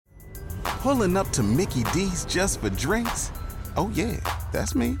Pulling up to Mickey D's just for drinks? Oh yeah,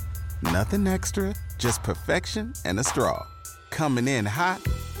 that's me. Nothing extra, just perfection and a straw. Coming in hot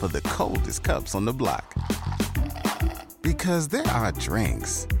for the coldest cups on the block. Because there are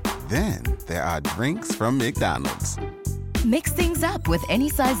drinks. Then there are drinks from McDonald's. Mix things up with any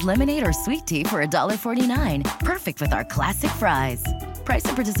size lemonade or sweet tea for $1.49. Perfect with our classic fries. Price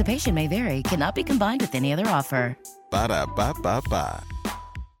and participation may vary. Cannot be combined with any other offer. Ba-da-ba-ba-ba.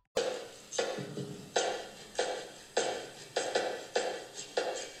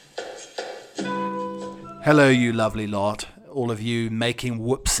 Hello, you lovely lot. All of you making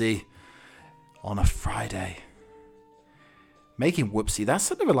whoopsie on a Friday. Making whoopsie, that's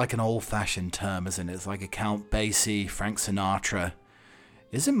sort of like an old-fashioned term, isn't it? It's like a Count Basie, Frank Sinatra.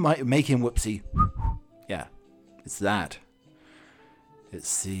 Isn't making whoopsie? Yeah, it's that.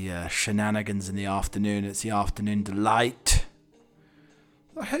 It's the shenanigans in the afternoon. It's the afternoon delight.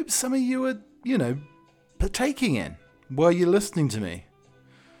 I hope some of you are, partaking in while you're listening to me.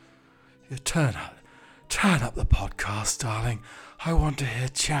 You turn up the podcast, darling. I want to hear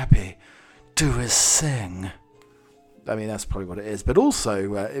Chappie do his sing. I mean, that's probably what it is. But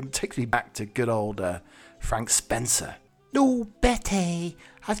also, it takes me back to good old Frank Spencer. Oh, Betty,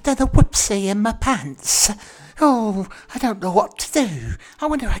 I've done a whoopsie in my pants. Oh, I don't know what to do. I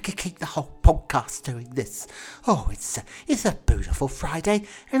wonder if I could keep the whole podcast doing this. Oh, it's a beautiful Friday,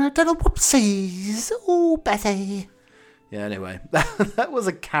 and I've done a whoopsies. Oh, Betty. Yeah, anyway, that was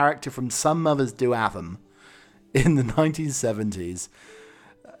a character from Some Mothers Do Have 'Em in the 1970s.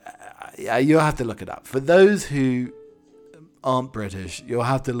 You'll have to look it up. For those who aren't British, you'll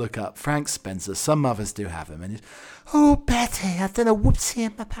have to look up Frank Spencer. Some Mothers Do Have Him. And oh, Betty, I've done a whoopsie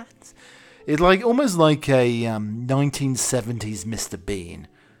in my pants. It's like almost like a 1970s Mr. Bean.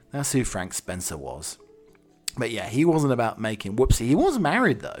 That's who Frank Spencer was. But yeah, he wasn't about making whoopsie. He was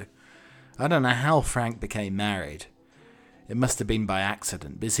married, though. I don't know how Frank became married. It must have been by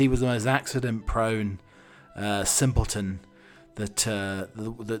accident, because he was the most accident-prone simpleton that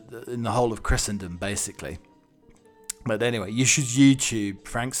in the whole of Christendom, basically. But anyway, you should YouTube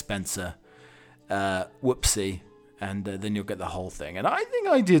Frank Spencer, whoopsie, and then you'll get the whole thing. And I think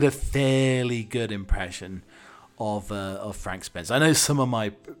I did a fairly good impression of Frank Spencer. I know some of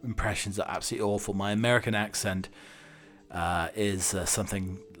my impressions are absolutely awful. My American accent is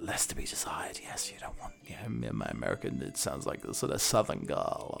something less to be desired. Yes, you don't want my American. It sounds like a sort of Southern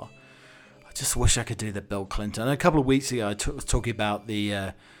girl. I just wish I could do the Bill Clinton. And a couple of weeks ago, I was talking about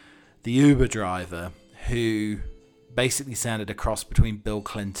the Uber driver who basically sounded a cross between Bill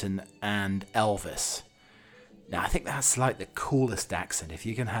Clinton and Elvis. Now, I think that's like the coolest accent, if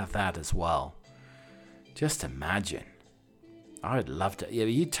you can have that as well. Just imagine. I would love to. Yeah,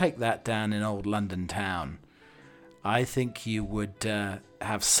 you take that down in old London town. I think you would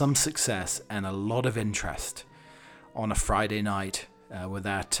have some success and a lot of interest on a Friday night with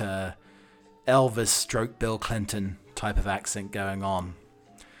that Elvis stroke Bill Clinton type of accent going on.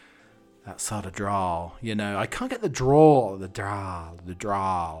 That sort of drawl, I can't get the drawl.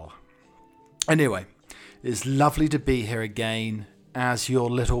 Anyway, it's lovely to be here again as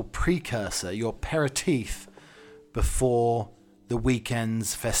your little precursor, your aperitif before the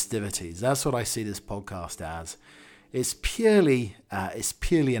weekend's festivities. That's what I see this podcast as. It's purely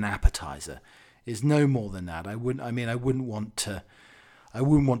an appetizer. It's no more than that. I wouldn't want to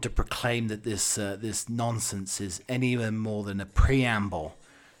proclaim that this nonsense is any more than a preamble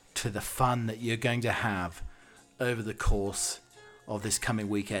to the fun that you're going to have over the course of this coming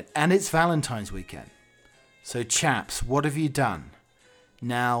weekend. And it's Valentine's weekend. So chaps, what have you done?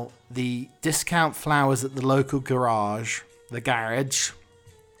 Now, the discount flowers at the local garage, the gas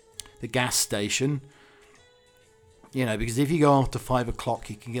station, because if you go after 5 o'clock,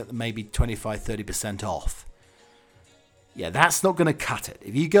 you can get maybe 25-30% off. Yeah, that's not going to cut it.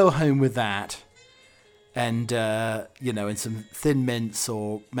 If you go home with that, and and some Thin Mints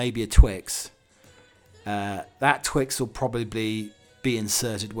or maybe a Twix, that Twix will probably be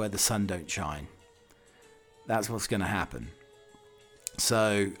inserted where the sun don't shine. That's what's going to happen.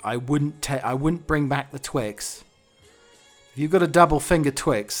 So I wouldn't bring back the Twix. If you've got a double finger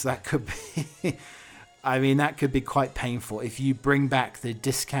Twix, that could be that could be quite painful. If you bring back the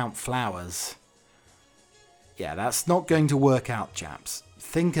discount flowers, yeah, that's not going to work out, chaps.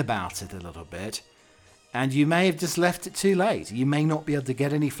 Think about it a little bit. And you may have just left it too late. You may not be able to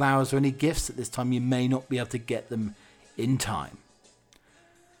get any flowers or any gifts at this time. You may not be able to get them in time.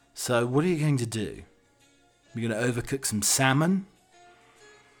 So what are you going to do? You're going to overcook some salmon?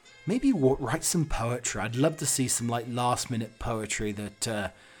 Maybe write some poetry. I'd love to see some last-minute poetry that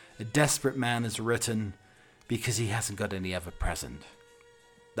a desperate man has written because he hasn't got any other present.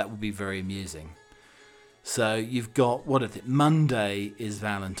 That would be very amusing. So you've got, Monday is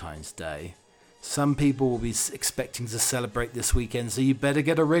Valentine's Day. Some people will be expecting to celebrate this weekend, so you better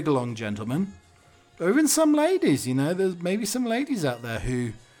get a rig along, gentlemen. Or even some ladies, there's maybe some ladies out there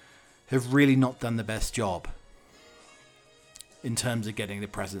who have really not done the best job in terms of getting the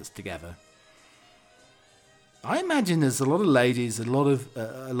presents together. I imagine there's a lot of ladies, a lot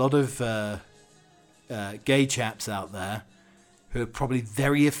of gay chaps out there who are probably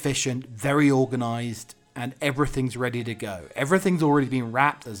very efficient, very organised, and everything's ready to go. Everything's already been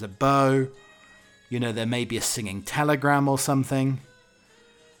wrapped. There's a bow. There may be a singing telegram or something.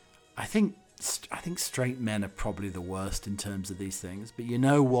 I think straight men are probably the worst in terms of these things. But you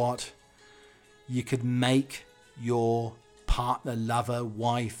know what? You could make your partner, lover,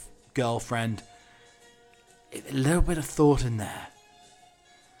 wife, girlfriend, a little bit of thought in there.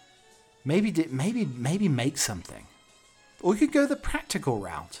 Maybe make something. Or you could go the practical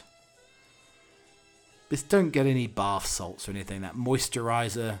route. Just don't get any bath salts or anything. That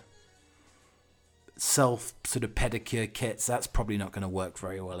moisturizer, self sort of pedicure kits, that's probably not going to work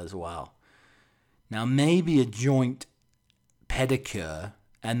very well as well. Now maybe a joint pedicure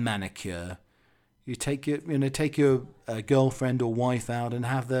and manicure. You take your girlfriend or wife out and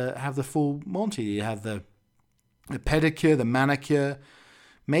have the full Monty. You have the pedicure, the manicure.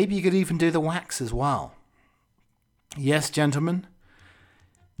 Maybe you could even do the wax as well. Yes, gentlemen,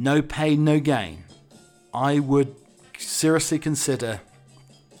 no pain, no gain. I would seriously consider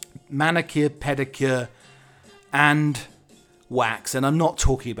manicure, pedicure, and wax. And I'm not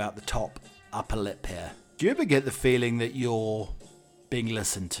talking about the top upper lip here. Do you ever get the feeling that you're being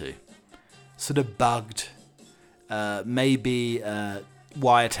listened to? Sort of bugged, maybe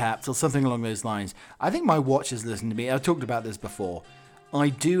wiretapped or something along those lines. I think my watch is listening to me. I've talked about this before. I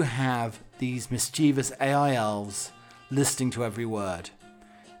do have these mischievous AI elves listening to every word.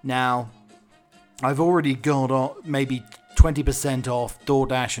 Now, I've already got maybe 20% off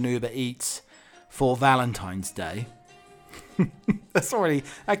DoorDash and Uber Eats for Valentine's Day.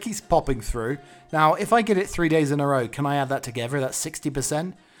 That keeps popping through. Now, if I get it 3 days in a row, can I add that together? That's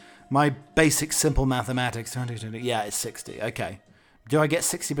 60%. My basic simple mathematics. Yeah, it's 60. Okay. Do I get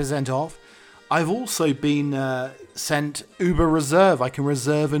 60% off? I've also been sent Uber Reserve. I can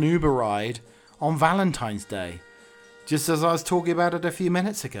reserve an Uber ride on Valentine's Day, just as I was talking about it a few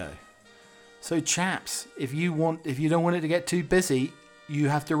minutes ago. So chaps, if you don't want it to get too busy, you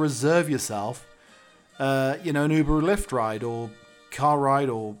have to reserve yourself, an Uber or Lyft ride or car ride,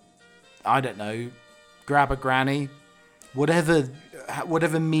 or I don't know, grab a granny, whatever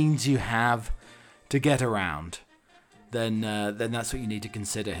means you have to get around. Then that's what you need to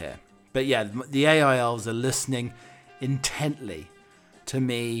consider here. But yeah, the AI elves are listening intently to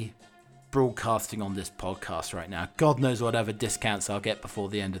me broadcasting on this podcast right now. God knows whatever discounts I'll get before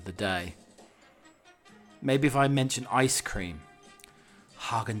the end of the day. Maybe if I mention ice cream.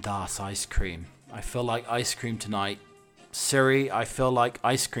 Haagen-Dazs ice cream. I feel like ice cream tonight. Siri, I feel like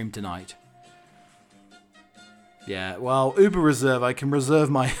ice cream tonight. Yeah, well, Uber Reserve, I can reserve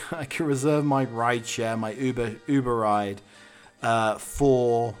my ride share, my Uber ride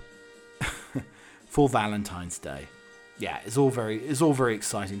for Valentine's Day. Yeah, it's all very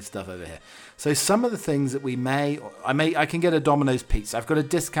exciting stuff over here. So some of the things that I can get a Domino's pizza. I've got a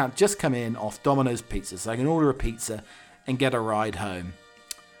discount just come in off Domino's pizza, so I can order a pizza and get a ride home.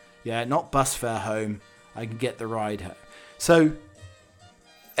 Yeah, not bus fare home. I can get the ride home. So,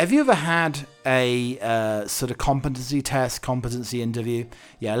 have you ever had a sort of competency test, competency interview?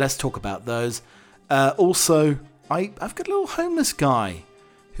 Yeah, let's talk about those. Also, I've got a little homeless guy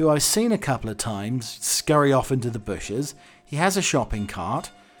who I've seen a couple of times scurry off into the bushes. He has a shopping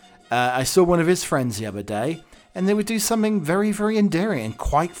cart. I saw one of his friends the other day, and they would do something very, very endearing and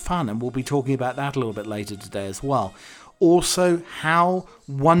quite fun, and we'll be talking about that a little bit later today as well. Also, how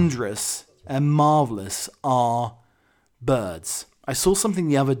wondrous and marvellous are birds. I saw something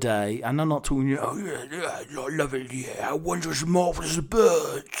the other day, and I'm not talking, I love it, yeah, how wondrous and marvellous are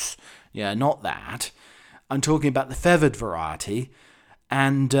birds. Yeah, not that. I'm talking about the feathered variety,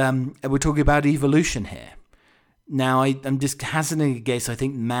 and we're talking about evolution here. Now, I'm just hazarding a guess. I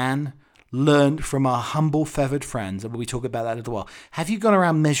think man learned from our humble feathered friends, and we'll be talking about that as well. Have you gone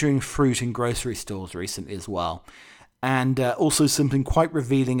around measuring fruit in grocery stores recently as well? And also something quite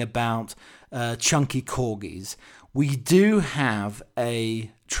revealing about chunky corgis. We do have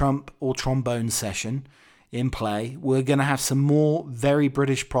a trump or trombone session in play. We're going to have some more very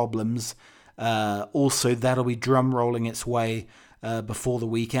British problems. Also, that'll be drum rolling its way before the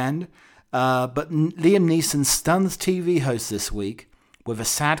weekend. But Liam Neeson stuns TV host this week with a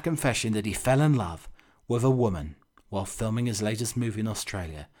sad confession that he fell in love with a woman. while filming his latest movie in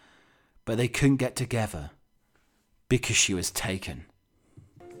Australia, but they couldn't get together because she was taken.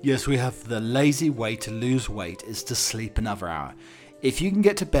 Yes, we have the lazy way to lose weight is to sleep another hour. If you can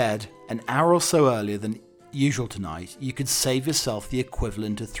get to bed an hour or so earlier than usual tonight, you could save yourself the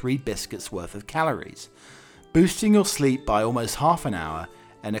equivalent of 3 biscuits worth of calories. Boosting your sleep by almost half an hour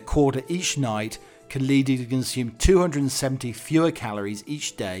and a quarter each night can lead you to consume 270 fewer calories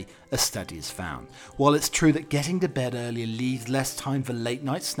each day, a study has found. While it's true that getting to bed earlier leaves less time for late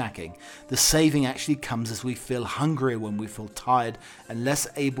night snacking, the saving actually comes as we feel hungrier when we feel tired and less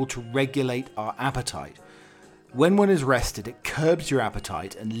able to regulate our appetite. When one is rested, it curbs your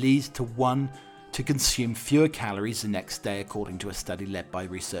appetite and leads to one to consume fewer calories the next day, according to a study led by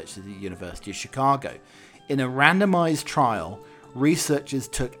researchers at the University of Chicago. In a randomized trial, researchers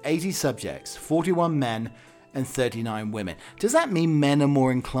took 80 subjects, 41 men and 39 women. Does that mean men are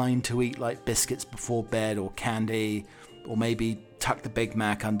more inclined to eat like biscuits before bed or candy, or maybe tuck the Big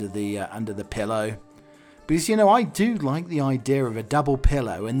Mac under the pillow? Because, I do like the idea of a double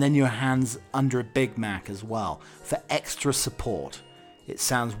pillow and then your hands under a Big Mac as well for extra support. It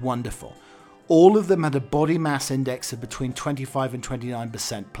sounds wonderful. All of them had a body mass index of between 25 and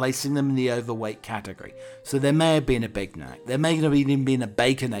 29%, placing them in the overweight category. So there may have been a Big Mac. There may have even been a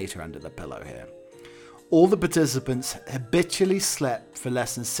Baconator under the pillow here. All the participants habitually slept for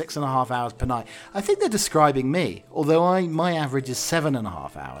less than 6.5 hours per night. I think they're describing me, although my average is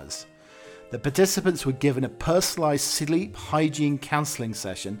 7.5 hours. The participants were given a personalized sleep hygiene counseling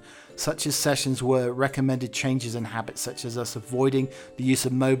session, such as sessions where recommended changes in habits such as us avoiding the use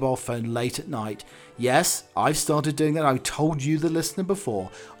of mobile phone late at night. Yes, I've started doing that. I told you, the listener, before.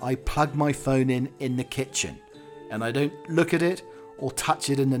 I plug my phone in the kitchen and I don't look at it or touch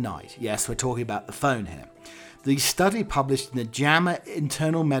it in the night. Yes, we're talking about the phone here. The study published in the JAMA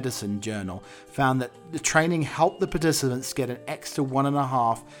Internal Medicine Journal found that the training helped the participants get an extra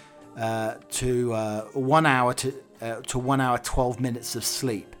 1.5 to 1 hour to 1 hour 12 minutes of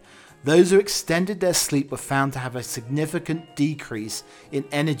sleep. Those who extended their sleep were found to have a significant decrease in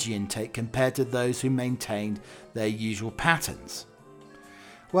energy intake compared to those who maintained their usual patterns.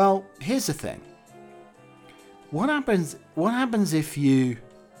 Well, here's the thing. What happens if you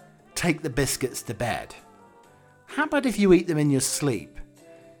take the biscuits to bed? How about if you eat them in your sleep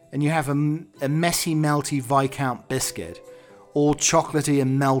and you have a messy, melty Viscount biscuit, all chocolatey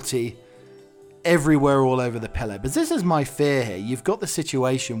and melty everywhere all over the pillow? But this is my fear here. You've got the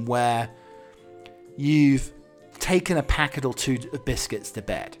situation where you've taken a packet or two of biscuits to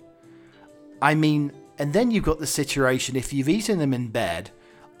bed. And then you've got the situation, if you've eaten them in bed,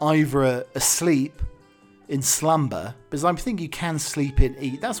 either asleep, in slumber, because I think you can sleep in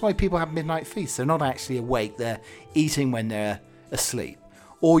eat. That's why people have midnight feasts. They're not actually awake. They're eating when they're asleep.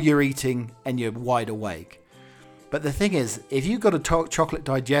 Or you're eating and you're wide awake. But the thing is, if you've got a chocolate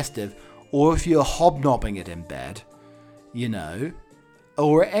digestive, or if you're hobnobbing it in bed,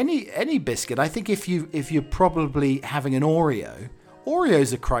 or any biscuit, I think if you're probably having an Oreo,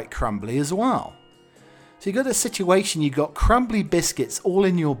 Oreos are quite crumbly as well. So you've got a situation, you've got crumbly biscuits all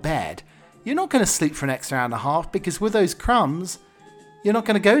in your bed. You're not going to sleep for an extra hour and a half, because with those crumbs, you're not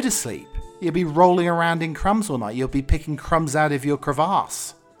going to go to sleep. You'll be rolling around in crumbs all night. You'll be picking crumbs out of your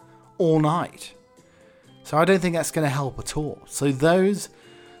crevasse all night. So I don't think that's going to help at all. So those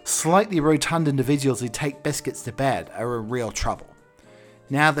slightly rotund individuals who take biscuits to bed are in real trouble.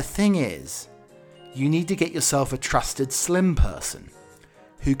 Now the thing is, you need to get yourself a trusted slim person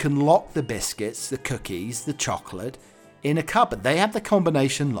who can lock the biscuits, the cookies, the chocolate in a cupboard. They have the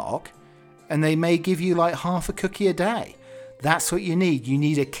combination lock, and they may give you like half a cookie a day. That's what you need. You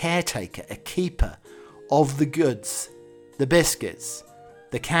need a caretaker, a keeper of the goods, the biscuits,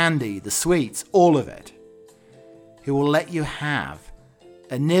 the candy, the sweets, all of it, who will let you have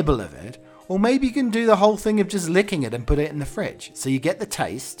a nibble of it. Or maybe you can do the whole thing of just licking it and put it in the fridge. So you get the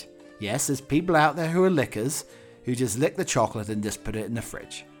taste. Yes, there's people out there who are lickers, who just lick the chocolate and just put it in the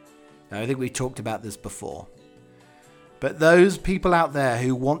fridge. Now, I think we talked about this before. But those people out there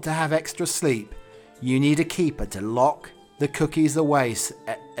who want to have extra sleep, you need a keeper to lock the cookies away,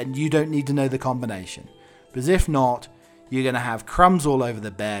 and you don't need to know the combination. Because if not, you're going to have crumbs all over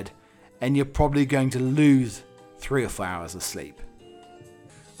the bed, and you're probably going to lose 3 or 4 hours of sleep.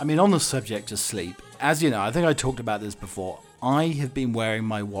 On the subject of sleep, as you know, I think I talked about this before, I have been wearing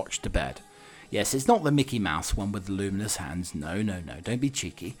my watch to bed. Yes, it's not the Mickey Mouse one with the luminous hands. No, don't be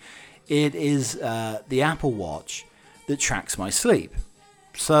cheeky. It is the Apple Watch that tracks my sleep.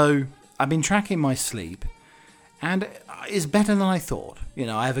 So I've been tracking my sleep, and it's better than I thought.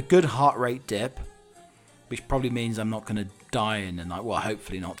 I have a good heart rate dip, which probably means I'm not going to die in the night. Well,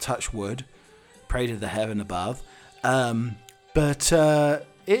 hopefully not. Touch wood. Pray to the heaven above. But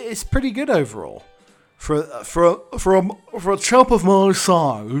it's pretty good overall. For a chap of my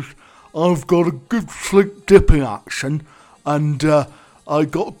size, I've got a good sleep dipping action, and I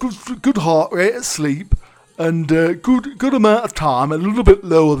got good heart rate at sleep, and good amount of time, a little bit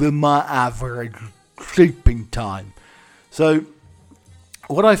lower than my average sleeping time. So,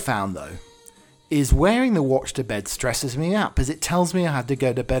 what I found though, is wearing the watch to bed stresses me out, because it tells me I had to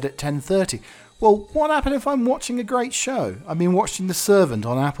go to bed at 10:30. Well, what happened if I'm watching a great show? I've been watching The Servant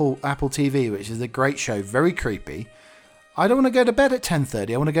on Apple TV, which is a great show, very creepy. I don't want to go to bed at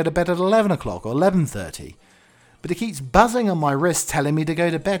 10:30. I want to go to bed at 11 o'clock or 11:30. But it keeps buzzing on my wrist telling me to go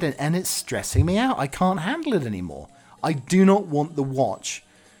to bed, and it's stressing me out. I can't handle it anymore. I do not want the watch.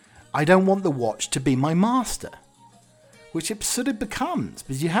 I don't want the watch to be my master, which it sort of becomes,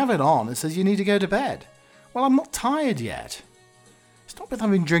 because you have it on, it says you need to go to bed. Well, I'm not tired yet. It's not because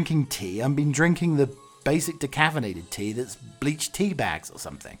I've been drinking tea. I've been drinking the basic decaffeinated tea that's bleached tea bags or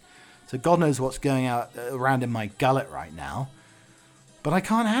something. So God knows what's going around in my gullet right now. But I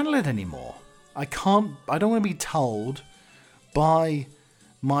can't handle it anymore. I don't want to be told by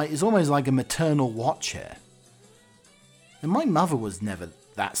it's almost like a maternal watch here. And my mother was never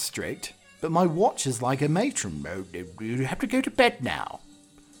that strict, but my watch is like a matron. You have to go to bed now.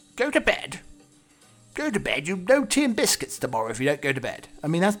 Go to bed. Go to bed. You no tea and biscuits tomorrow if you don't go to bed. I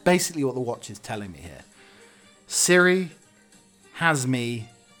mean, that's basically what the watch is telling me here. Siri has me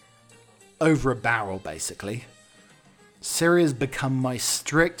over a barrel, basically. Siri has become my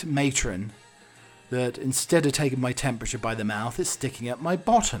strict matron that instead of taking my temperature by the mouth, is sticking up my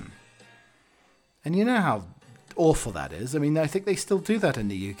bottom. And you know how awful that is. I mean, I think they still do that in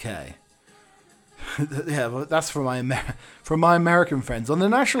the UK. Yeah, well, that's from my American friends. On the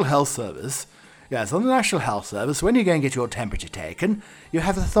National Health Service, yes, on the National Health Service, when you go and get your temperature taken, you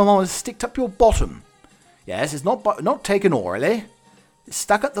have the thermometer sticked up your bottom. Yes, it's not taken orally. It's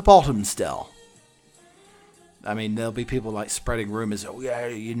stuck at the bottom still. I mean, there'll be people like spreading rumours. Oh yeah,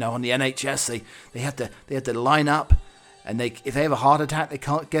 you know, on the NHS they have to line up, and if they have a heart attack, they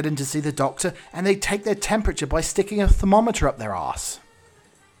can't get in to see the doctor, and they take their temperature by sticking a thermometer up their arse.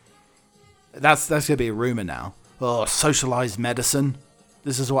 That's going to be a rumour now. Oh, socialised medicine.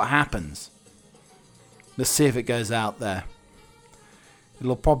 This is what happens. Let's see if it goes out there.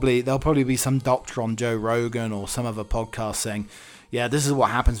 There'll probably be some doctor on Joe Rogan or some other podcast saying, yeah, this is what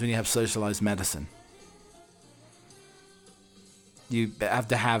happens when you have socialised medicine. You have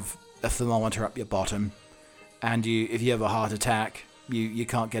to have a thermometer up your bottom, and if you have a heart attack, you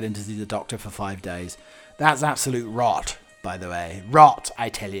can't get in to see the doctor for 5 days. That's absolute rot, by the way. Rot, I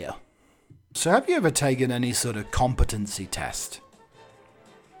tell you. So have you ever taken any sort of competency test?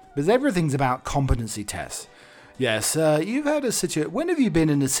 Because everything's about competency tests. Yes, you've had a situation. When have you been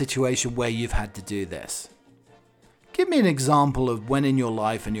in a situation where you've had to do this? Give me an example of when in your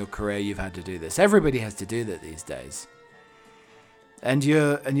life and your career you've had to do this. Everybody has to do that these days. And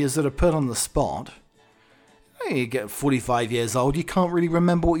you're sort of put on the spot. You get 45 years old, you can't really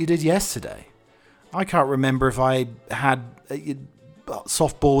remember what you did yesterday. I can't remember if I had a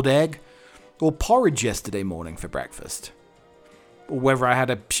soft-boiled egg or porridge yesterday morning for breakfast. Or whether I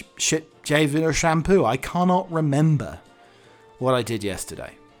had a shit shaving or shampoo. I cannot remember what I did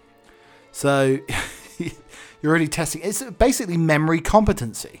yesterday. So you're really testing. It's basically memory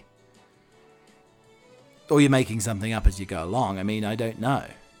competency. Or you're making something up as you go along. I mean, I don't know.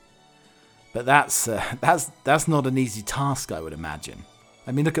 But that's not an easy task, I would imagine.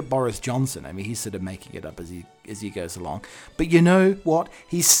 I mean, look at Boris Johnson. I mean, he's sort of making it up as he goes along. But you know what?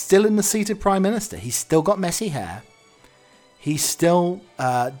 He's still in the seat of Prime Minister. He's still got messy hair. He still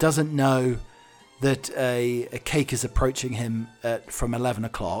doesn't know that a cake is approaching him from 11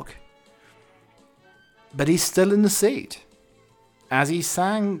 o'clock. But he's still in the seat. As he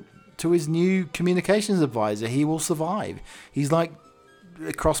sang to his new communications advisor, he will survive. He's like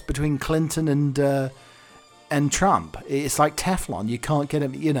a cross between Clinton and Trump. It's like Teflon. You can't get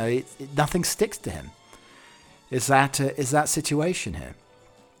him. You know, nothing sticks to him. Is that situation here?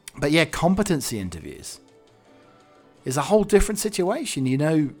 But yeah, competency interviews is a whole different situation. You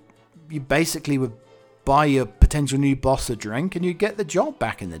know, you basically would buy your potential new boss a drink and you get the job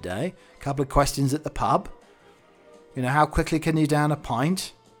back in the day. A couple of questions at the pub. You know, how quickly can you down a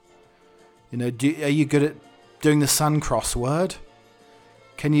pint? You know, are you good at doing the Sun crossword?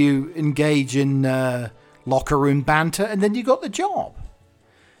 Can you engage in locker room banter? And then you got the job.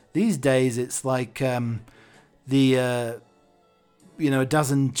 These days, it's like a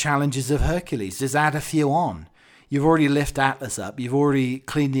dozen challenges of Hercules. Just add a few on. You've already lifted Atlas up. You've already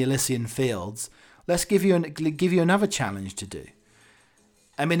cleaned the Elysian fields. Let's give you another challenge to do.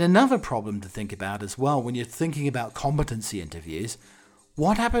 I mean, another problem to think about as well when you're thinking about competency interviews,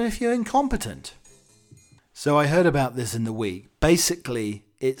 what happens if you're incompetent? So I heard about this in the week. Basically,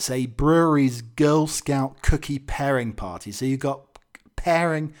 it's a brewery's Girl Scout cookie pairing party. So you've got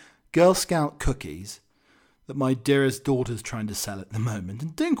pairing Girl Scout cookies that my dearest daughter's trying to sell at the moment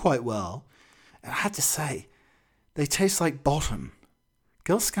and doing quite well. And I had to say, they taste like bottom.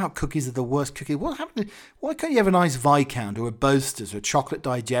 Girl Scout cookies are the worst cookie. What happened? Why can't you have a nice Viscount or a Boasters or a chocolate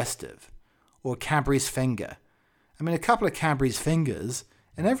digestive or a Cadbury's finger? I mean, a couple of Cadbury's fingers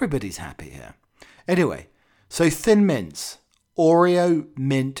and everybody's happy here. Anyway, so Thin Mints, Oreo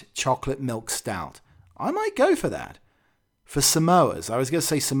mint chocolate milk stout. I might go for that. For Samoas, I was going to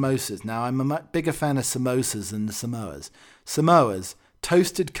say samosas. Now, I'm a much bigger fan of samosas than the Samoas. Samoas,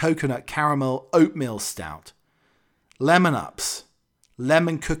 toasted coconut caramel oatmeal stout. Lemon Ups,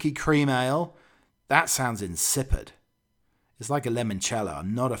 lemon cookie cream ale. That sounds insipid. It's like a limoncello.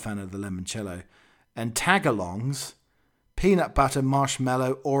 I'm not a fan of the limoncello. And Tagalongs, peanut butter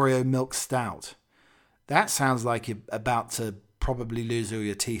marshmallow Oreo milk stout. That sounds like you're about to probably lose all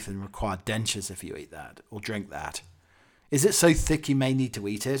your teeth and require dentures if you eat that or drink that. Is it so thick you may need to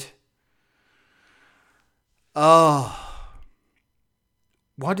eat it? Oh.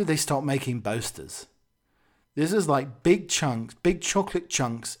 Why did they stop making Boasters? This is like big chunks, big chocolate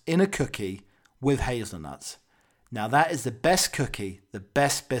chunks in a cookie with hazelnuts. Now that is the best cookie, the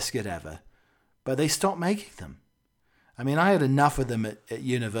best biscuit ever. But they stopped making them. I mean, I had enough of them at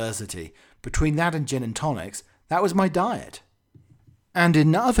university. Between that and gin and tonics, that was my diet. And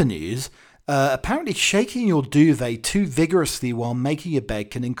in other news, apparently shaking your duvet too vigorously while making your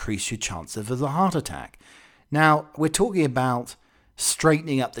bed can increase your chance of a heart attack. Now, we're talking about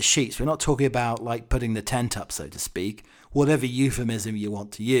straightening up the sheets. We're not talking about like putting the tent up, so to speak, whatever euphemism you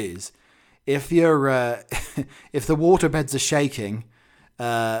want to use. If you're, if the waterbeds are shaking,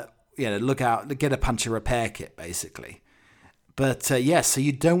 look out, get a puncture repair kit, basically. But yes, so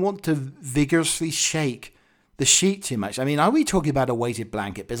you don't want to vigorously shake the sheet too much. I mean, are we talking about a weighted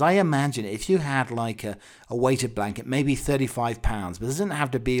blanket? Because I imagine if you had like a weighted blanket, maybe 35 pounds, but it doesn't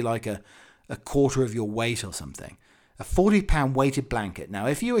have to be like a quarter of your weight or something. A 40-pound weighted blanket. Now,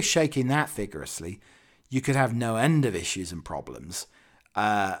 if you were shaking that vigorously, you could have no end of issues and problems.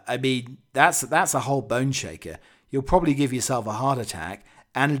 I mean, that's a whole bone shaker. You'll probably give yourself a heart attack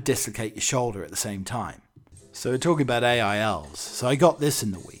and dislocate your shoulder at the same time. So we're talking about AILs. So I got this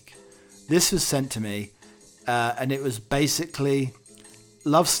in the week. This was sent to me, and it was basically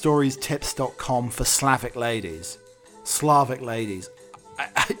lovestoriestips.com for Slavic ladies. Slavic ladies.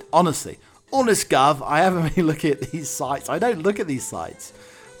 I honestly, honest gov, I haven't been looking at these sites. I don't look at these sites.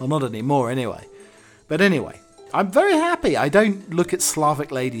 Well, not anymore anyway. But anyway, I'm very happy. I don't look at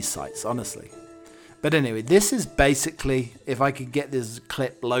Slavic ladies sites, honestly. But anyway, this is basically, if I could get this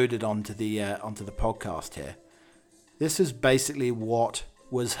clip loaded onto the podcast here, this is basically what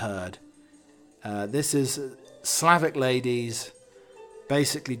was heard. This is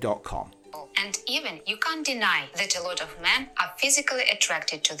SlavicLadies.com. And even you can't deny that a lot of men are physically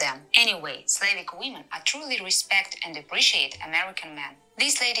attracted to them. Anyway, Slavic women are truly respect and appreciate American men.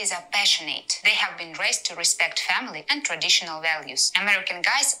 These ladies are passionate. They have been raised to respect family and traditional values. American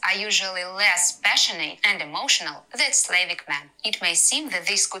guys are usually less passionate and emotional than Slavic men. It may seem that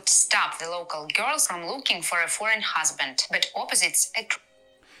this could stop the local girls from looking for a foreign husband, but opposites attract.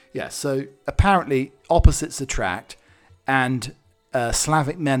 Yeah, so apparently opposites attract, and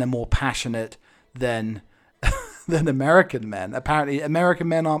Slavic men are more passionate than American men. Apparently, American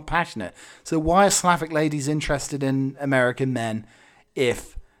men aren't passionate. So why are Slavic ladies interested in American men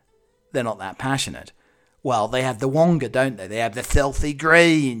if they're not that passionate? Well, they have the Wonga, don't they? They have the filthy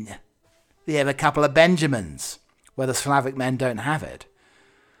green. They have a couple of Benjamins, where the Slavic men don't have it.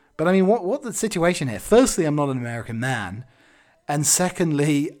 But I mean, what's the situation here? Firstly, I'm not an American man. And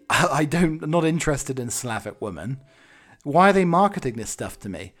secondly, I'm not interested in Slavic women. Why are they marketing this stuff to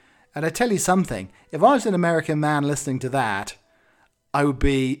me? And I tell you something, if I was an American man listening to that, I would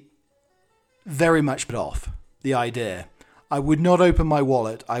be very much put off the idea. I would not open my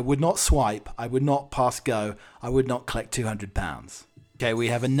wallet. I would not swipe. I would not pass go. I would not collect £200. Okay, we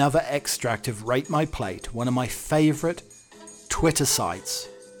have another extract of Rate My Plate, one of my favourite Twitter sites.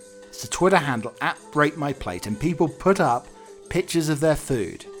 It's a Twitter handle, @RateMyPlate, and people put up pictures of their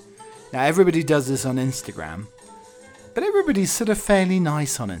food. Now, everybody does this on Instagram, but everybody's sort of fairly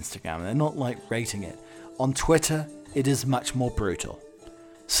nice on Instagram. They're not like rating it. On Twitter, it is much more brutal.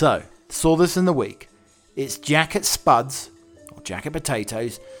 So, saw this in the week. It's jacket spuds, or jacket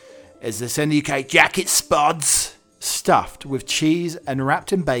potatoes, as they say in the UK, jacket spuds, stuffed with cheese and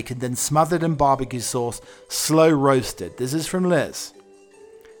wrapped in bacon, then smothered in barbecue sauce, slow roasted. This is from Liz.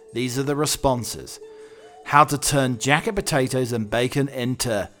 These are the responses. How to turn jacket potatoes and bacon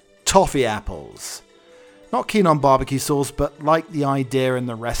into toffee apples. Not keen on barbecue sauce, but like the idea and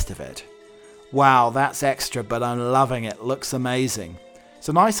the rest of it. Wow, that's extra, but I'm loving it. Looks amazing. It's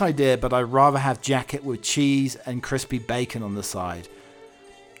a nice idea, but I'd rather have jacket with cheese and crispy bacon on the side.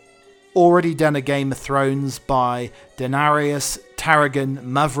 Already done a Game of Thrones by Daenerys Targaryen,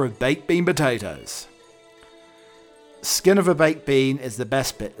 mother of baked bean potatoes. Skin of a baked bean is the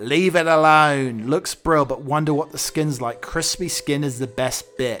best bit. Leave it alone. Looks brill, but wonder what the skin's like. Crispy skin is the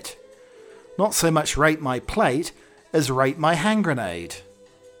best bit. Not so much rate my plate as rate my hand grenade.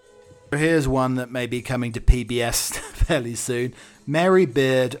 Here's one that may be coming to PBS fairly soon. Mary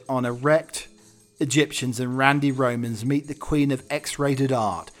Beard on Erect Egyptians and Randy Romans meet the Queen of X-rated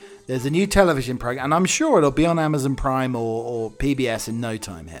art. There's a new television program, and I'm sure it'll be on Amazon Prime or PBS in no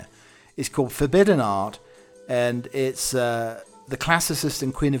time here. It's called Forbidden Art, and it's the classicist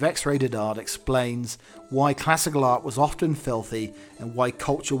and Queen of X-rated art explains why classical art was often filthy and why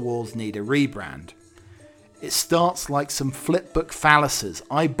culture wars need a rebrand. It starts like some flipbook fallacies,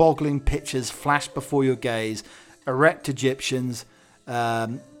 eye-boggling pictures flash before your gaze, erect Egyptians,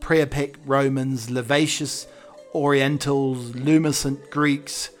 Priapic Romans, Lavacious Orientals, Lumescent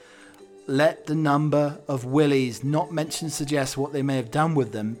Greeks. Let the number of willies not mentioned suggest what they may have done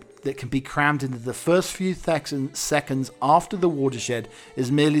with them that can be crammed into the first few seconds after the watershed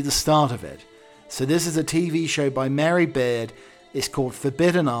is merely the start of it. So this is a TV show by Mary Beard. It's called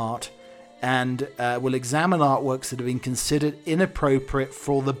Forbidden Art and will examine artworks that have been considered inappropriate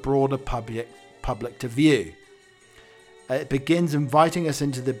for the broader public to view. It begins inviting us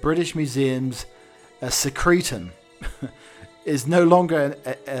into the British Museum's secretum. is no longer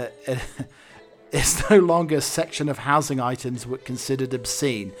a section of housing items were considered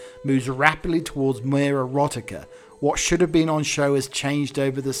obscene, moves rapidly towards mere erotica. What should have been on show has changed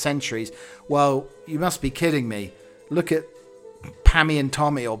over the centuries. Well, you must be kidding me. Look at Pammy and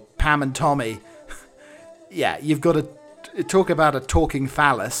Tommy, or Pam and Tommy. Yeah, you've got to talk about a talking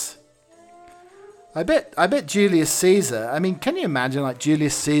phallus. I bet Julius Caesar, I mean, can you imagine like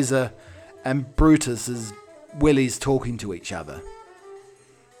Julius Caesar and Brutus as willies talking to each other?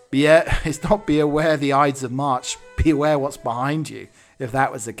 It's not be aware the Ides of March, be aware what's behind you, if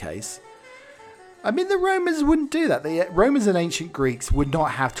that was the case. I mean, the Romans wouldn't do that. The Romans and ancient Greeks would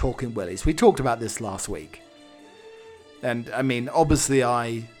not have talking willies. We talked about this last week. And, I mean, obviously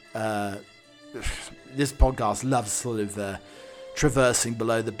this podcast loves sort of traversing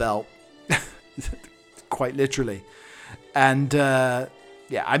below the belt, quite literally. And, I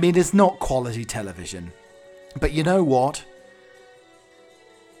mean, it's not quality television. But you know what?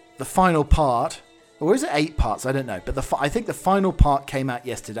 The final part, or is it 8 parts? I don't know. But I think the final part came out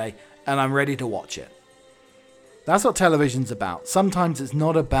yesterday, and I'm ready to watch it. That's what television's about. Sometimes it's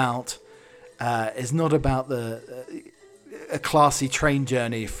not about a classy train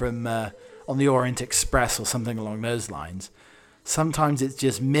journey from on the Orient Express or something along those lines. Sometimes it's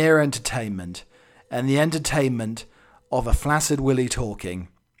just mere entertainment, and the entertainment of a flaccid willy talking.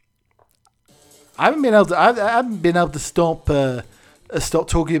 I haven't been able to stop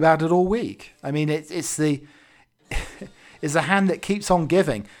talking about it all week. I mean, it's the hand that keeps on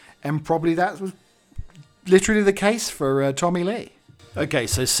giving, and probably that was literally the case for Tommy Lee. Okay,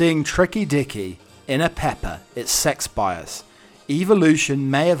 so seeing Tricky Dicky in a pepper, it's sex bias.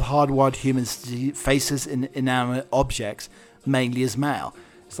 Evolution may have hardwired humans to see faces in inanimate objects, mainly as male.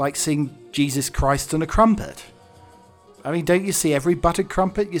 It's like seeing Jesus Christ on a crumpet. I mean, don't you see every buttered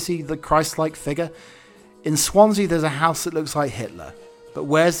crumpet? You see the Christ-like figure? In Swansea, there's a house that looks like Hitler. But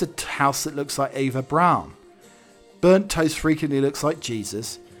where's the house that looks like Eva Braun? Burnt toast frequently looks like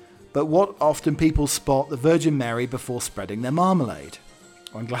Jesus. But what often people spot the Virgin Mary before spreading their marmalade.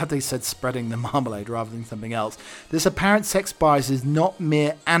 I'm glad they said spreading the marmalade rather than something else. This apparent sex bias is not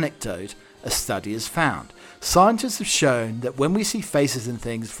mere anecdote, a study has found. Scientists have shown that when we see faces and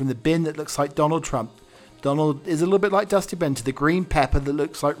things, from the bin that looks like Donald Trump, Donald is a little bit like Dusty Ben, to the green pepper that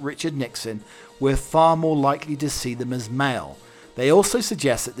looks like Richard Nixon, we're far more likely to see them as male. They also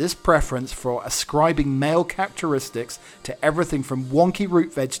suggest that this preference for ascribing male characteristics to everything from wonky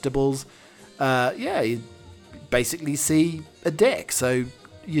root vegetables, you basically see a dick. So,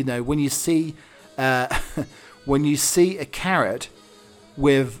 you know, when you see a carrot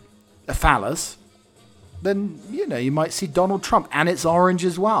with a phallus, then, you know, you might see Donald Trump, and it's orange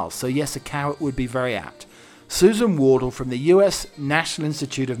as well. So yes, a carrot would be very apt. Susan Wardle from the U.S. National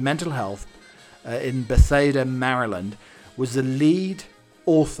Institute of Mental Health in Bethesda, Maryland, was the lead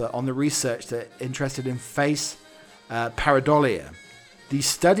author on the research that interested in face pareidolia, the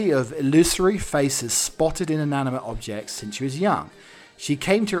study of illusory faces spotted in inanimate objects since she was young. She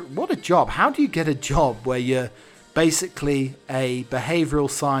came to... What a job. How do you get a job where you're basically a behavioral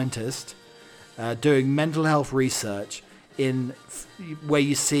scientist doing mental health research where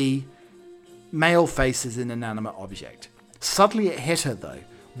you see male faces in an inanimate object? Suddenly it hit her, though.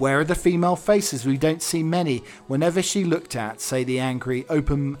 Where are the female faces? We don't see many. Whenever she looked at, say, the angry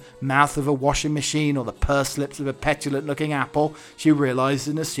open mouth of a washing machine or the pursed lips of a petulant-looking apple, she realised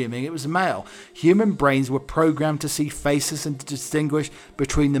and assuming it was a male. Human brains were programmed to see faces and to distinguish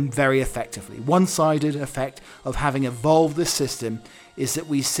between them very effectively. One-sided effect of having evolved this system is that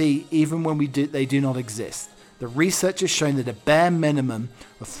we see even when they do not exist. The research has shown that a bare minimum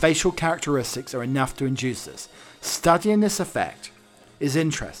of facial characteristics are enough to induce this. Studying this effect is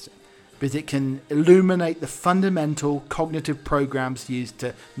interesting because it can illuminate the fundamental cognitive programs used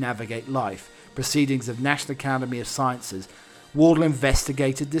to navigate life. Proceedings of National Academy of Sciences, Wardle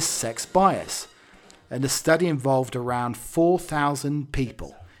investigated this sex bias, and the study involved around 4,000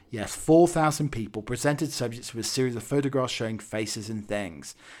 people. Yes, 4,000 people, presented subjects with a series of photographs showing faces and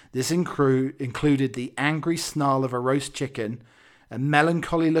things. This included the angry snarl of a roast chicken, a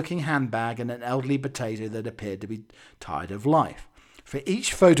melancholy-looking handbag, and an elderly potato that appeared to be tired of life. For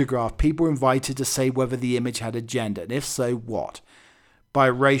each photograph, people were invited to say whether the image had a gender, and if so, what. By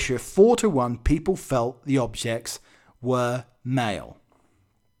a ratio of 4-1, people felt the objects were male.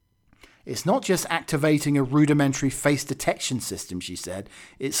 It's not just activating a rudimentary face detection system, she said.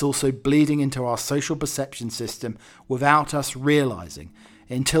 It's also bleeding into our social perception system without us realizing,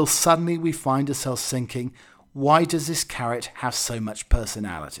 until suddenly we find ourselves thinking, why does this carrot have so much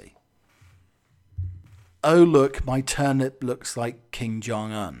personality? Oh look, my turnip looks like King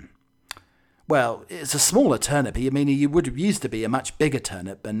Jong-un. Well, it's a smaller turnip. I mean, he would have used to be a much bigger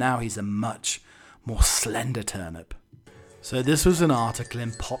turnip, but now he's a much more slender turnip. So this was an article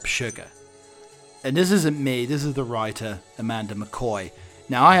in Pop Sugar. And this isn't me, this is the writer, Amanda McCoy.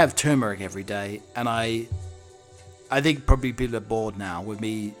 Now, I have turmeric every day, and I think probably people are bored now with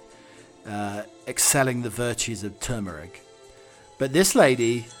me excelling the virtues of turmeric. But this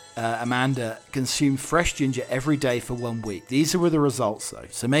lady... Amanda consumed fresh ginger every day for 1 week. These were the results, though.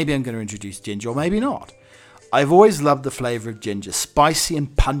 So maybe I'm going to introduce ginger, or maybe not. I've always loved the flavour of ginger. Spicy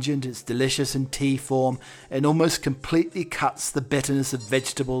and pungent, it's delicious in tea form, and almost completely cuts the bitterness of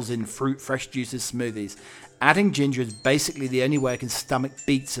vegetables in fruit, fresh juices, smoothies. Adding ginger is basically the only way I can stomach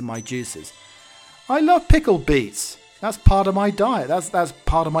beets in my juices. I love pickled beets. That's part of my diet. That's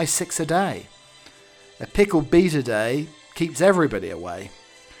part of my 6 a day. A pickled beet a day keeps everybody away.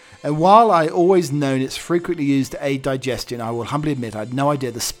 And while I always known it's frequently used to aid digestion, I will humbly admit I had no idea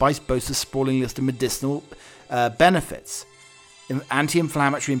the spice boasts a sprawling list of medicinal benefits.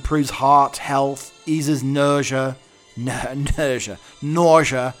 Anti-inflammatory, improves heart health, eases nausea. It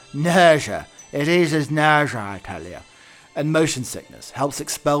eases nausea, I tell you. And motion sickness. Helps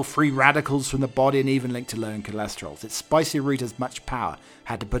expel free radicals from the body and even linked to low in cholesterol. Its spicy root has much power.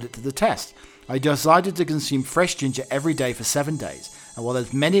 Had to put it to the test. I decided to consume fresh ginger every day for 7 days. And while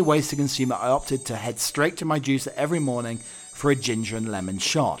there's many ways to consume it, I opted to head straight to my juicer every morning for a ginger and lemon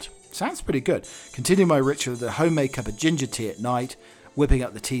shot. Sounds pretty good. Continue my ritual with a homemade cup of ginger tea at night. Whipping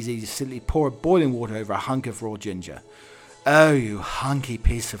up the tea easy, simply pour boiling water over a hunk of raw ginger. Oh, you hunky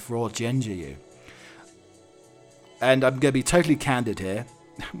piece of raw ginger, you. And I'm going to be totally candid here.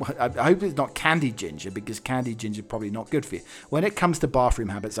 I hope it's not candied ginger, because candied ginger is probably not good for you. When it comes to bathroom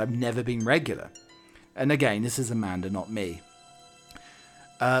habits, I've never been regular. And again, this is Amanda, not me.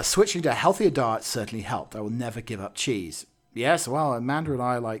 Switching to a healthier diet certainly helped. I will never give up cheese. Yes, well, Amanda and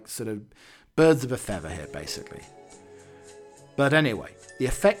I are like sort of birds of a feather here, basically. But anyway, the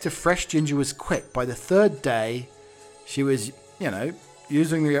effect of fresh ginger was quick. By the 3rd day, she was,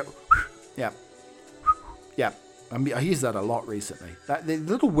 using the... Yeah. I use that a lot recently. The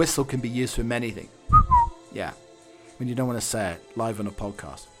little whistle can be used for many things. Yeah. When you don't want to say it live on a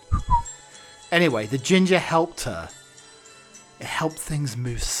podcast. Anyway, the ginger helped her. It helped things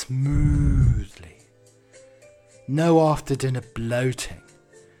move smoothly. No after dinner bloating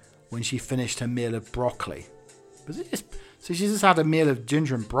when she finished her meal of broccoli. So she just had a meal of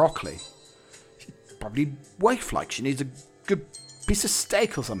ginger and broccoli. She's probably waif like. She needs a good piece of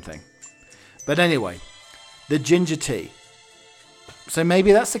steak or something. But anyway, the ginger tea. So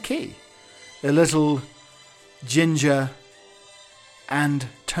maybe that's the key. A little ginger and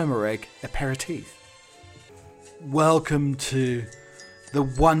turmeric aperitif. Welcome to the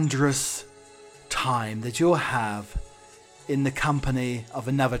wondrous time that you'll have in the company of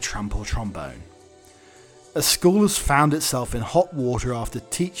another trump or trombone. A school has found itself in hot water after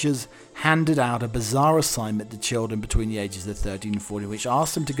teachers handed out a bizarre assignment to children between the ages of 13 and 40, which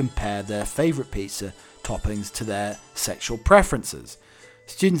asked them to compare their favourite pizza toppings to their sexual preferences.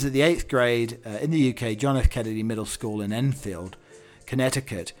 Students at the 8th grade in the UK, John F. Kennedy Middle School in Enfield,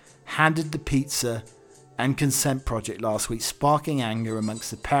 Connecticut, handed the pizza and consent project last week, sparking anger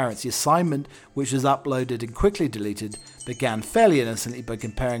amongst the parents. The assignment, which was uploaded and quickly deleted, began fairly innocently by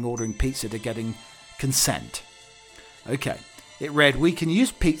comparing ordering pizza to getting consent. Okay, it read, "We can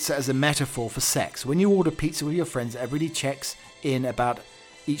use pizza as a metaphor for sex. When you order pizza with your friends, everybody checks in about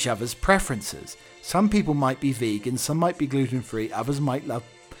each other's preferences. Some people might be vegan, some might be gluten-free, others might love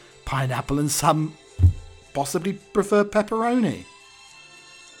pineapple, and some possibly prefer pepperoni."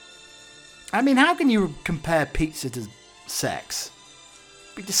 I mean, how can you compare pizza to sex?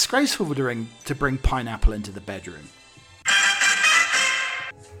 It'd be disgraceful to bring pineapple into the bedroom.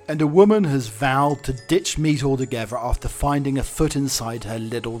 And a woman has vowed to ditch meat altogether after finding a foot inside her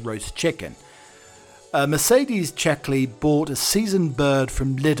Lidl roast chicken. Mercedes Checkley bought a seasoned bird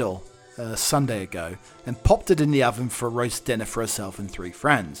from Lidl Sunday ago and popped it in the oven for a roast dinner for herself and 3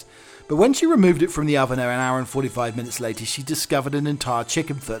 friends. But when she removed it from the oven an hour and 45 minutes later, she discovered an entire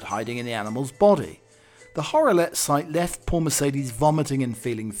chicken foot hiding in the animal's body. The horror sight left poor Mercedes vomiting and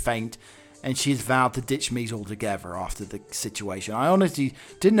feeling faint, and she has vowed to ditch meat altogether after the situation. I honestly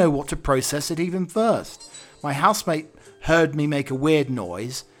didn't know what to process it even first. My housemate heard me make a weird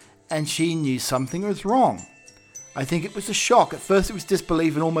noise, and she knew something was wrong. I think it was a shock. At first it was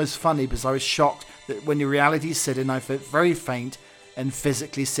disbelief and almost funny, because I was shocked that when the reality set in, I felt very faint and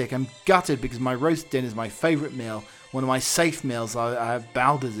physically sick. I'm gutted because my roast dinner is my favourite meal, one of my safe meals. I have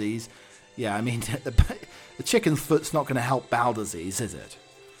bowel disease. Yeah, I mean, the chicken's foot's not going to help bowel disease, is it?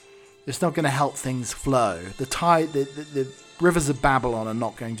 It's not going to help things flow. The rivers of Babylon are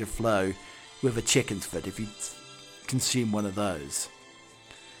not going to flow with a chicken's foot if you consume one of those.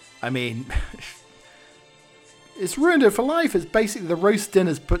 I mean, it's ruined it for life. It's basically the roast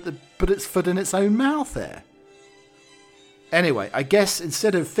dinner's put its foot in its own mouth there. Anyway, I guess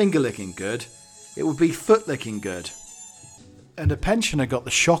instead of finger licking good, it would be foot licking good. And a pensioner got the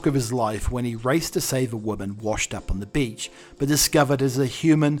shock of his life when he raced to save a woman washed up on the beach, but discovered as a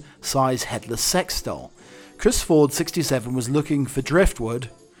human-sized headless sex doll. Chris Ford, 67, was looking for driftwood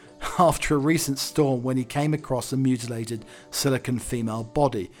after a recent storm when he came across a mutilated silicone female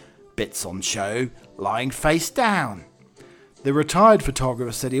body, bits on show, lying face down. The retired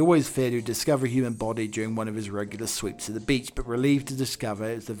photographer said he always feared he'd discover a human body during one of his regular sweeps to the beach, but relieved to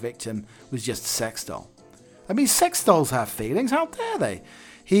discover the victim was just a sex doll. I mean, sex dolls have feelings, how dare they?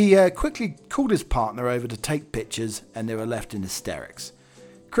 He quickly called his partner over to take pictures, and they were left in hysterics.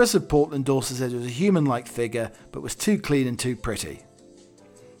 Chris of Portland also said it was a human-like figure, but was too clean and too pretty.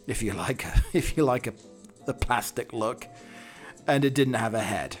 If you like the plastic look, and it didn't have a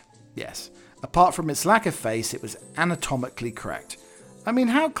head. Yes. Apart from its lack of face, it was anatomically correct. I mean,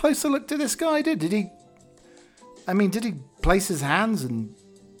 how close a look did this guy do? Did he place his hands and...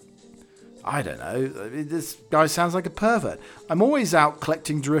 I don't know. This guy sounds like a pervert. I'm always out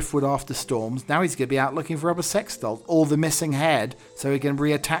collecting driftwood after storms. Now he's going to be out looking for other sex dolls. Or the missing head, so he can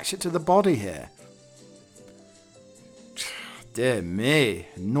reattach it to the body here. Dear me.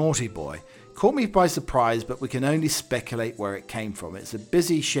 Naughty boy. Caught me by surprise, but we can only speculate where it came from. It's a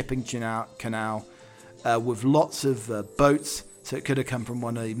busy shipping canal with lots of boats, so it could have come from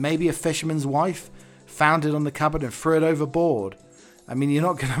maybe a fisherman's wife, found it on the cupboard and threw it overboard. I mean, you're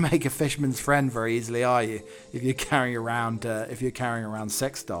not going to make a fisherman's friend very easily, are you? If you're carrying around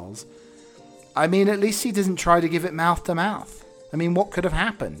sex dolls. I mean, at least he didn't try to give it mouth to mouth. I mean, what could have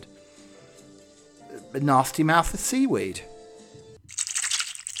happened? A nasty mouth of seaweed.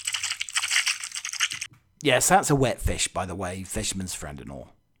 Yes, that's a wet fish, by the way, fisherman's friend and all.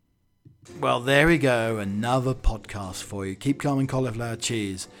 Well, there we go, another podcast for you. Keep calm and cauliflower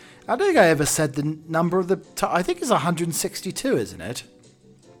cheese. I don't think I ever said the number of I think it's 162, isn't it?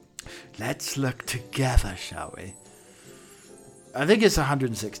 Let's look together, shall we? I think it's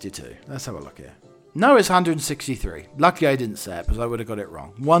 162. Let's have a look here. No, it's 163. Luckily I didn't say it, because I would have got it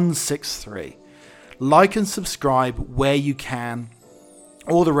wrong. 163. Like and subscribe where you can.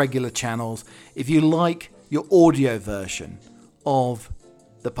 All the regular channels. If you like your audio version of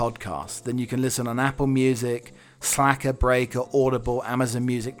the podcast, then you can listen on Apple Music, Slacker, Breaker, Audible, Amazon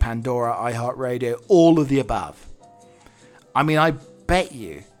Music, Pandora, iHeartRadio, all of the above. I mean, I bet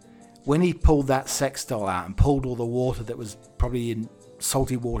you when he pulled that sex doll out and pulled all the water that was probably in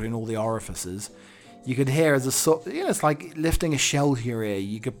salty water in all the orifices, you could hear as it's like lifting a shell to your ear.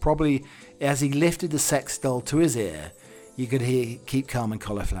 You could probably, as he lifted the sex doll to his ear, you could hear Keep Calm and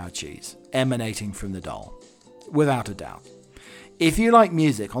Cauliflower Cheese emanating from the doll, without a doubt. If you like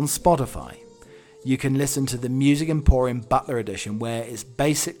music on Spotify, you can listen to the Music Emporium Butler Edition, where it's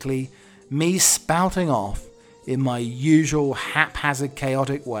basically me spouting off in my usual haphazard,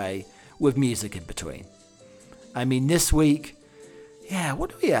 chaotic way with music in between. I mean, this week, yeah, what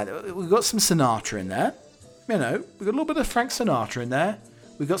do we have? We've got some Sinatra in there. You know, we've got a little bit of Frank Sinatra in there.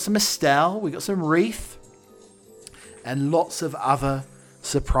 We've got some Estelle. We've got some Reef. And lots of other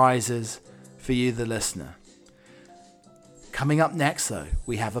surprises for you, the listener. Coming up next, though,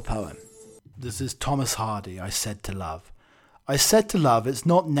 we have a poem. This is Thomas Hardy, I Said to Love. I said to love, it's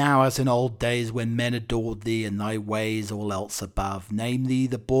not now as in old days when men adored thee and thy ways all else above. Name thee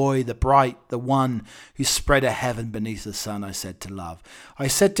the boy, the bright, the one who spread a heaven beneath the sun, I said to love. I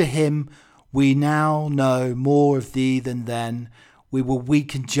said to him, we now know more of thee than then. We were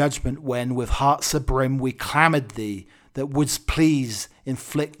weak in judgment when, with hearts abrim, we clamoured thee, that wouldst please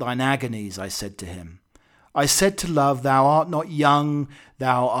inflict thine agonies, I said to him. I said to love, thou art not young,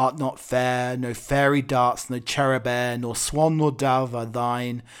 thou art not fair, no fairy darts, no cherub air, nor swan nor dove are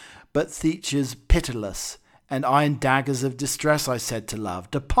thine, but features pitiless, and iron daggers of distress, I said to love.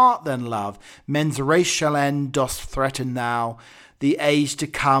 Depart then, love, men's race shall end, dost threaten thou, the age to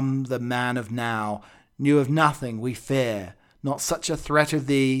come, the man of now, knew of nothing, we fear, not such a threat of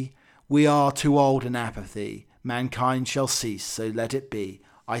thee, we are too old in apathy, mankind shall cease, so let it be,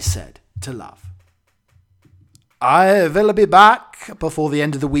 I said to love. I will be back before the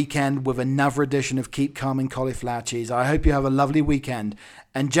end of the weekend with another edition of Keep Calm and Cauliflower Cheese. I hope you have a lovely weekend.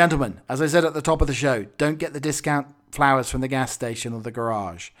 And gentlemen, as I said at the top of the show, don't get the discount flowers from the gas station or the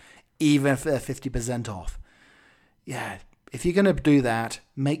garage, even if they're 50% off. Yeah, if you're going to do that,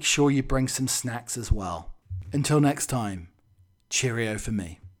 make sure you bring some snacks as well. Until next time, cheerio for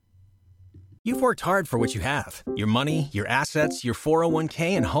me. You've worked hard for what you have. Your money, your assets, your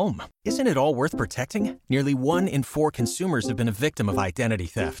 401k, and home. Isn't it all worth protecting? Nearly 1 in 4 consumers have been a victim of identity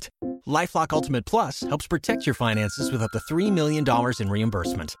theft. LifeLock Ultimate Plus helps protect your finances with up to $3 million in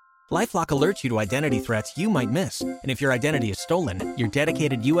reimbursement. LifeLock alerts you to identity threats you might miss. And if your identity is stolen, your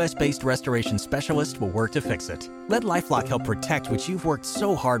dedicated U.S.-based restoration specialist will work to fix it. Let LifeLock help protect what you've worked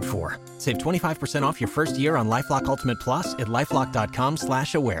so hard for. Save 25% off your first year on LifeLock Ultimate Plus at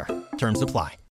LifeLock.com/aware. Terms apply.